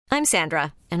I'm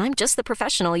Sandra, and I'm just the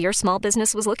professional your small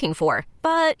business was looking for.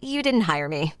 But you didn't hire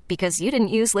me because you didn't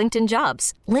use LinkedIn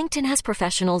Jobs. LinkedIn has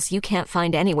professionals you can't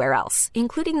find anywhere else,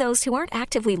 including those who aren't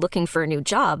actively looking for a new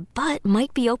job, but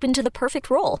might be open to the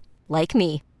perfect role, like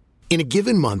me. In a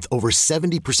given month, over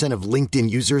 70% of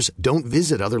LinkedIn users don't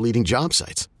visit other leading job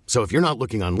sites. So if you're not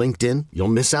looking on LinkedIn, you'll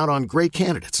miss out on great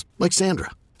candidates like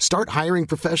Sandra. Start hiring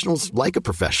professionals like a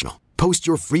professional. Post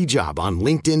your free job on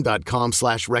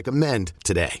linkedin.com/recommend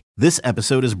today. This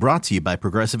episode is brought to you by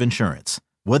Progressive Insurance.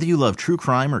 Whether you love true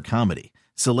crime or comedy,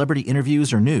 celebrity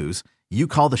interviews or news, you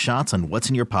call the shots on what's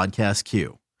in your podcast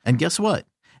queue. And guess what?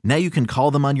 Now you can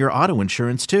call them on your auto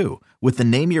insurance too with the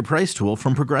Name Your Price tool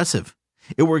from Progressive.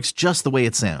 It works just the way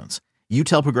it sounds. You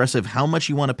tell Progressive how much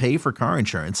you want to pay for car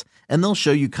insurance, and they'll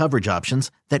show you coverage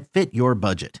options that fit your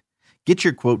budget. Get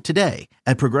your quote today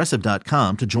at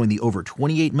Progressive.com to join the over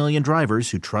 28 million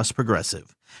drivers who trust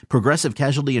Progressive. Progressive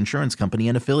Casualty Insurance Company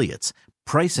and Affiliates.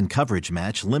 Price and coverage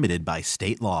match limited by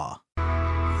state law.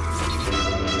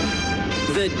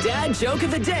 The dad joke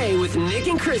of the day with Nick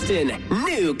and Kristen.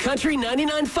 New Country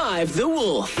 99.5 The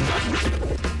Wolf.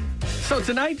 So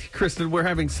tonight, Kristen, we're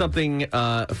having something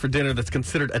for dinner that's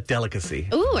considered a delicacy.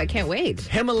 Ooh, I can't wait.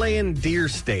 Himalayan deer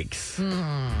steaks.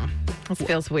 This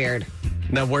feels weird.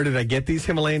 Now, where did I get these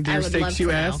Himalayan deer I would steaks, love you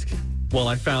to know. ask? Well,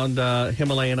 I found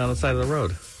Himalayan on the side of the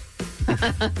road.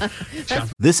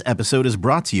 This episode is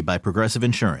brought to you by Progressive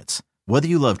Insurance. Whether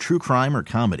you love true crime or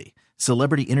comedy,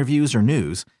 celebrity interviews or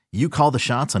news, you call the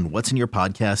shots on what's in your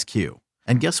podcast queue.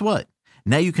 And guess what?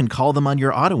 Now you can call them on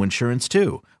your auto insurance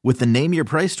too with the Name Your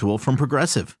Price tool from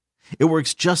Progressive. It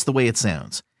works just the way it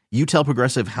sounds. You tell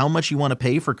Progressive how much you want to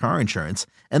pay for car insurance,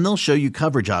 and they'll show you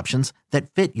coverage options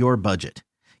that fit your budget.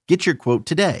 Get your quote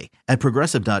today at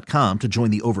Progressive.com to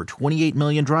join the over 28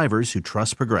 million drivers who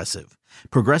trust Progressive.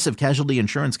 Progressive Casualty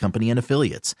Insurance Company and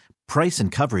Affiliates. Price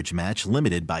and coverage match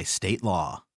limited by state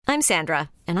law. I'm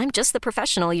Sandra, and I'm just the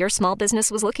professional your small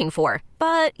business was looking for.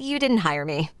 But you didn't hire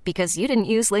me because you didn't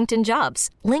use LinkedIn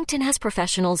Jobs. LinkedIn has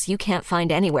professionals you can't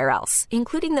find anywhere else,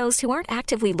 including those who aren't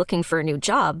actively looking for a new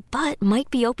job, but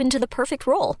might be open to the perfect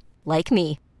role, like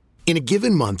me. In a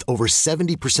given month, over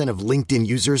 70% of LinkedIn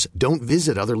users don't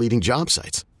visit other leading job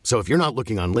sites. So if you're not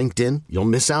looking on LinkedIn, you'll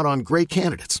miss out on great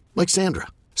candidates like Sandra.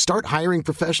 Start hiring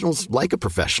professionals like a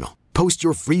professional. Post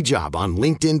your free job on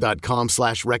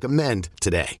linkedin.com/recommend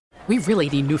today. We really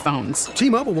need new phones.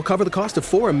 T-Mobile will cover the cost of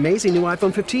 4 amazing new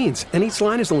iPhone 15s, and each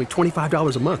line is only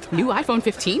 $25 a month. New iPhone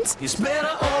 15s? It's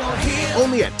better over here.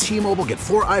 Only at T-Mobile, get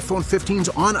 4 iPhone 15s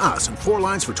on us and 4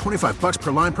 lines for $25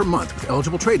 per line per month with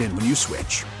eligible trade-in when you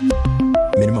switch.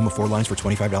 Minimum of 4 lines for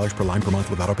 $25 per line per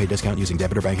month with autopay discount using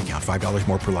debit or bank account. $5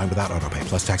 more per line without autopay,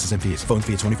 plus taxes and fees. Phone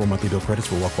fee at 24 monthly bill credits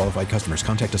for well-qualified customers.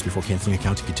 Contact us before canceling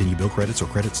account to continue bill credits or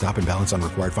credit stop and balance on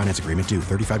required finance agreement due.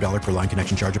 $35 per line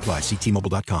connection charge applies. See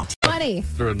T-Mobile.com. Funny. It's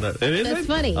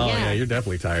funny, Oh, yeah. You're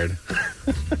definitely tired.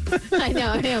 I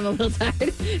know, I am a little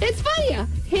tired. It's funny.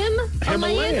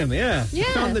 Himalayan, yeah.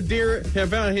 Yeah. Found the deer,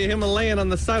 found Himalayan on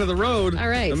the side of the road. All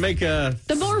right. To make a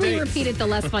The more we steak. repeat it, the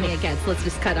less funny it gets. Let's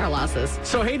just cut our losses.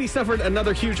 So Haiti suffered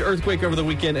another huge earthquake over the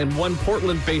weekend, and one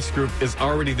Portland-based group is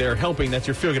already there helping. That's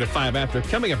your Feel Good at 5 after,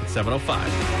 coming up at 7:05.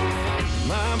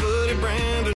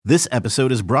 This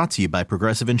episode is brought to you by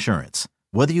Progressive Insurance.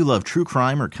 Whether you love true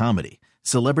crime or comedy,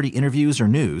 celebrity interviews or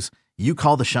news, you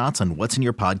call the shots on what's in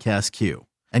your podcast queue.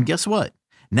 And guess what?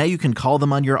 Now you can call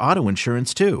them on your auto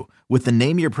insurance too with the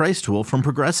Name Your Price tool from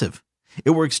Progressive.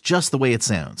 It works just the way it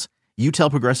sounds. You tell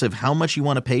Progressive how much you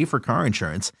want to pay for car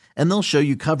insurance, and they'll show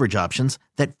you coverage options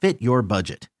that fit your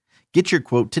budget. Get your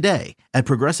quote today at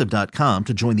Progressive.com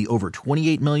to join the over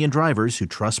 28 million drivers who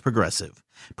trust Progressive.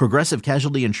 Progressive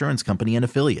Casualty Insurance Company and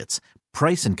Affiliates.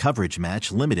 Price and coverage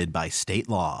match limited by state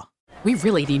law. We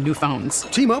really need new phones.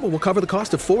 T-Mobile will cover the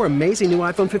cost of 4 amazing new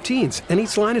iPhone 15s, and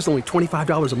each line is only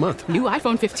 $25 a month. New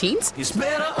iPhone 15s? It's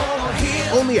better over here.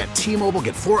 Only at T-Mobile,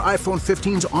 get 4 iPhone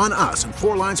 15s on us and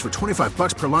 4 lines for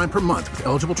 $25 per line per month with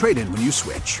eligible trade-in when you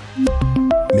switch.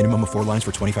 Minimum of 4 lines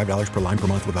for $25 per line per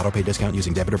month with autopay discount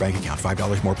using debit or bank account.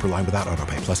 $5 more per line without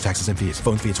autopay, plus taxes and fees.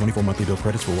 Phone fee at 24 monthly bill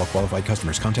credits for well-qualified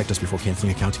customers. Contact us before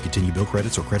canceling account to continue bill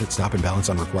credits or credit stop and balance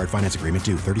on required finance agreement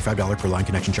due. $35 per line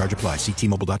connection charge applies. See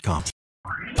T-Mobile.com.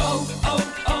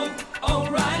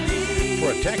 O'Reilly.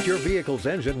 Protect your vehicle's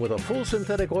engine with a full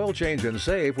synthetic oil change and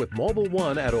save with Mobil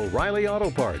 1 at O'Reilly Auto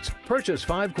Parts. Purchase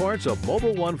 5 quarts of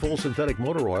Mobil 1 full synthetic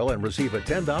motor oil and receive a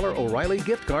 $10 O'Reilly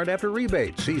gift card after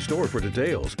rebate. See store for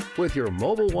details. With your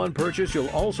Mobil 1 purchase, you'll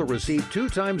also receive 2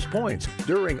 times points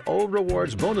during O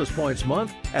Rewards Bonus Points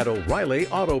Month at O'Reilly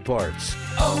Auto Parts.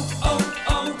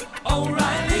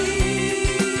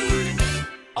 O'Reilly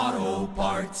Auto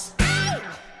Parts.